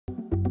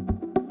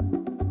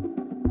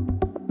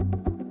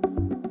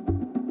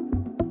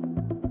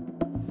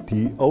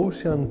The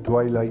Ocean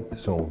Twilight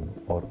Zone,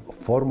 or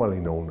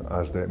formerly known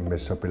as the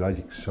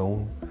Mesopelagic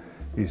Zone,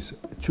 is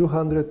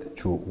 200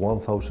 to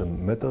 1000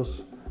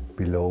 meters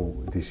below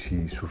the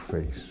sea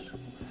surface.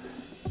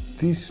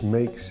 This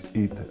makes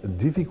it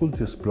difficult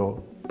to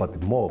explore, but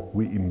the more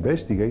we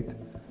investigate,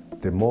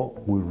 the more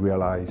we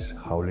realize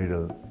how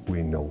little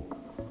we know.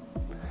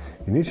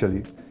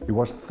 Initially, it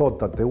was thought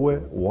that there were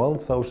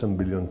 1000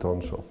 billion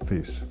tons of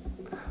fish,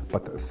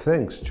 but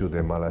thanks to the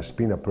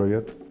Malaspina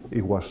project,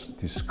 it was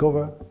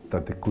discovered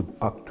that there could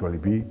actually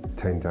be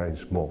 10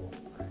 times more,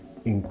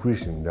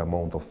 increasing the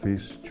amount of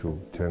fish to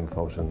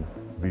 10,000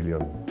 billion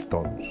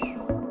tons.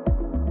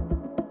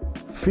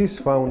 Fish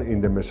found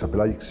in the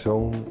Mesopelagic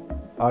zone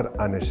are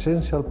an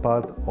essential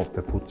part of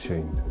the food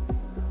chain,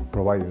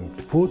 providing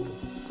food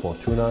for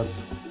tunas,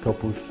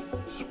 topus,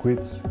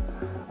 squids,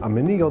 and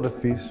many other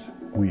fish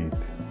we eat.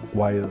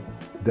 While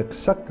the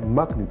exact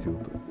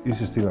magnitude is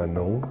still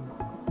unknown,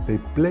 they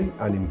play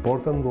an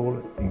important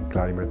role in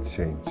climate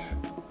change.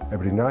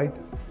 Every night,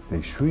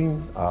 they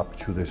swim up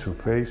to the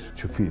surface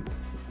to feed,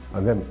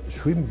 and then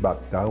swim back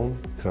down,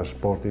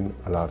 transporting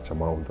a large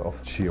amount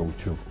of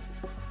CO2.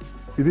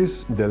 It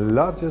is the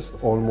largest,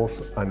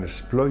 almost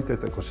unexploited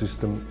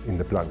ecosystem in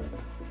the planet,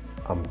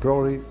 and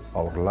probably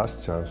our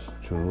last chance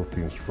to do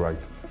things right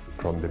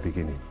from the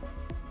beginning.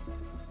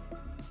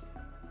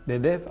 The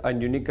depth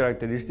and unique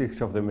characteristics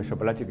of the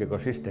Mesopelagic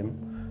ecosystem,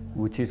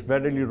 which is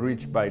very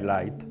rich by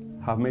light,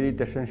 have made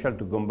it essential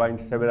to combine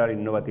several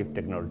innovative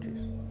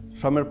technologies.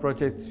 Summer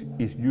Project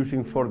is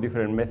using 4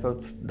 different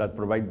methods that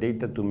provide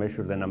data to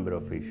measure the number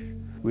of fish.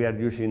 We are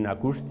using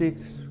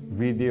acoustics,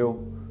 video,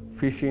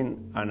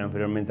 fishing, and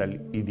environmental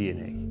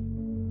eDNA.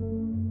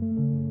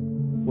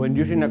 When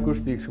using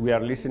acoustics, we are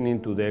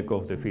listening to the echo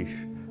of the fish,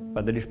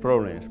 but there is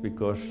problems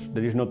because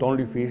there is not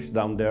only fish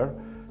down there,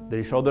 there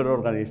is other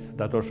organisms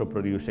that also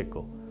produce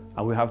echo,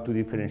 and we have to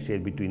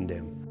differentiate between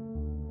them.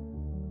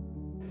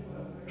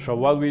 So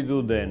what we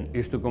do then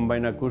is to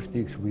combine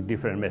acoustics with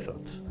different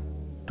methods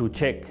to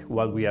check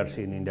what we are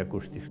seeing in the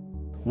acoustics.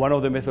 One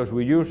of the methods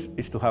we use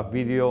is to have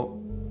video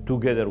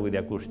together with the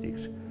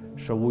acoustics,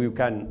 so we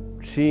can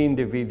see in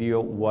the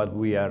video what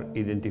we are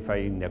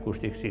identifying in the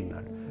acoustic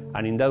signal,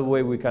 and in that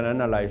way we can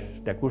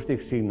analyze the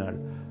acoustic signal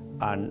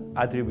and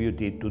attribute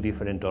it to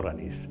different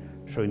organisms.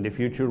 So in the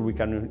future we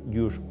can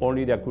use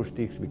only the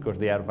acoustics because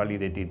they are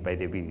validated by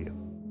the video.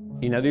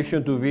 In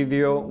addition to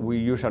video, we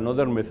use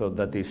another method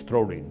that is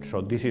trolling.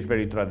 So this is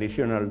very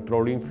traditional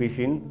trolling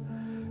fishing,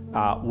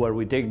 where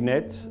we take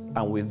nets,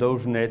 and with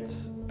those nets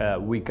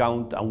we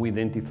count and we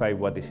identify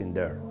what is in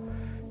there.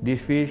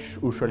 These fish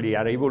usually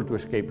are able to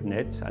escape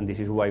nets, and this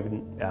is why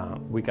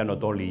we can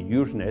not only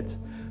use nets,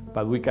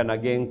 but we can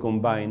again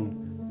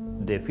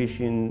combine the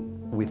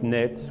fishing with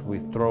nets,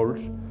 with trolls,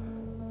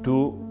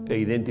 to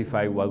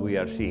identify what we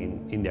are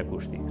seeing in the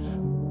acoustics.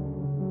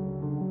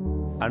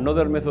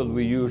 Another method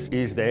we use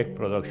is the egg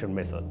production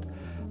method.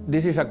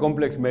 This is a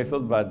complex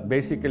method, but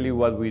basically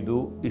what we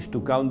do is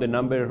to count the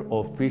number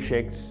of fish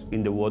eggs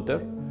in the water.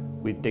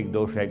 We take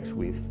those eggs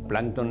with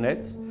plankton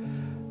nets,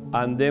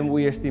 and then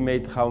we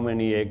estimate how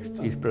many eggs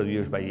is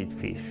produced by each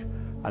fish.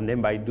 And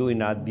then by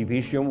doing a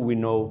division, we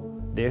know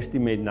the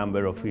estimated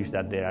number of fish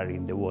that there are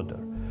in the water.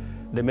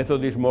 The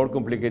method is more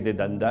complicated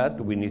than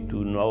that. We need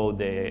to know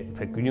the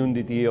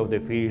fecundity of the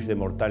fish, the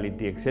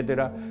mortality,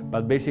 etc.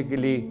 But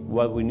basically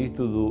what we need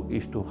to do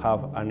is to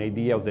have an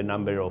idea of the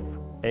number of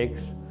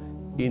eggs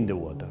in the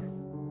water.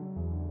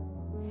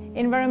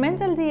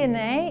 Environmental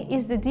DNA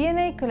is the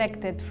DNA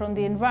collected from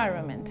the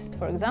environment,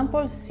 for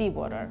example,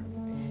 seawater.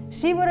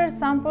 Seawater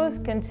samples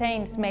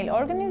contain small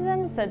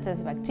organisms such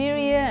as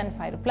bacteria and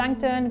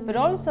phytoplankton, but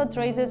also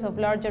traces of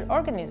larger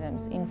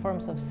organisms in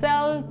forms of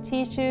cells,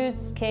 tissues,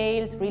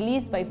 scales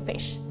released by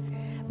fish.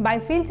 By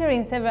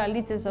filtering several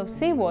liters of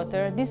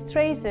seawater, these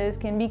traces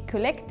can be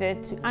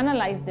collected to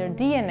analyze their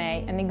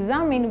DNA and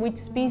examine which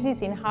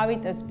species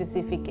inhabit a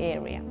specific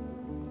area.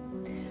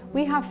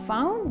 We have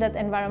found that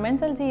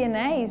environmental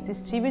DNA is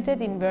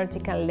distributed in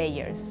vertical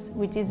layers,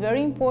 which is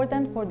very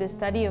important for the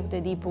study of the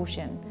deep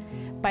ocean.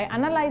 By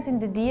analyzing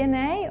the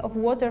DNA of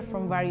water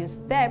from various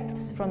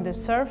depths, from the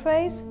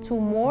surface to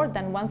more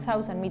than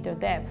 1000 meter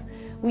depth,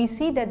 we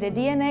see that the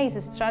DNA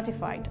is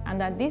stratified and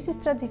that this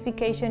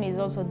stratification is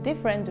also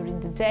different during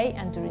the day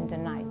and during the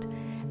night.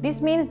 This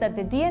means that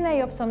the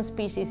DNA of some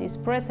species is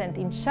present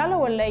in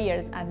shallower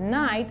layers at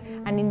night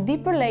and in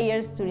deeper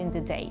layers during the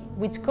day,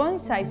 which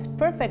coincides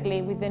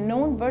perfectly with the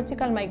known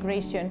vertical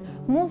migration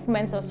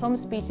movements of some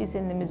species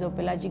in the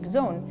Mesopelagic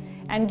zone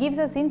and gives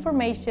us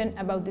information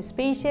about the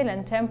spatial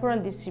and temporal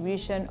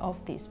distribution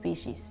of these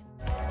species.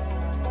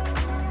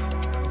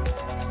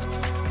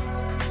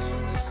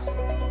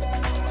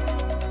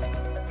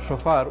 So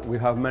far, we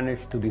have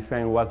managed to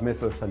define what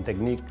methods and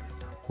techniques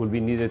will be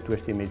needed to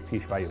estimate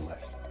fish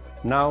biomass.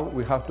 Now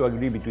we have to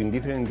agree between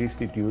different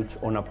institutes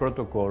on a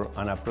protocol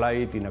and apply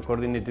it in a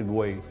coordinated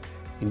way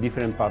in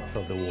different parts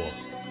of the world.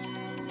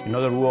 In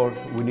other words,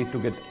 we need to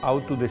get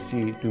out to the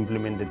sea to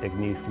implement the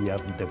techniques we are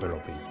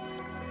developing.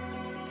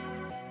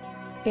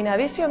 In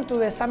addition to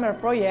the summer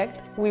project,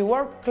 we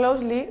work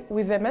closely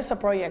with the Meso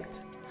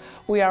project.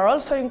 We are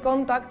also in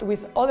contact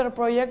with other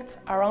projects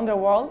around the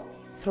world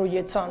through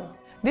JETSON.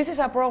 This is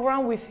a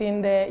program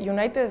within the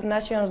United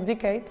Nations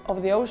Decade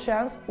of the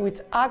Oceans, which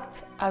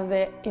acts as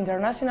the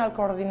international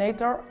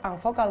coordinator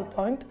and focal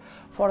point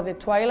for the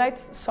Twilight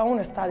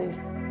Zone studies.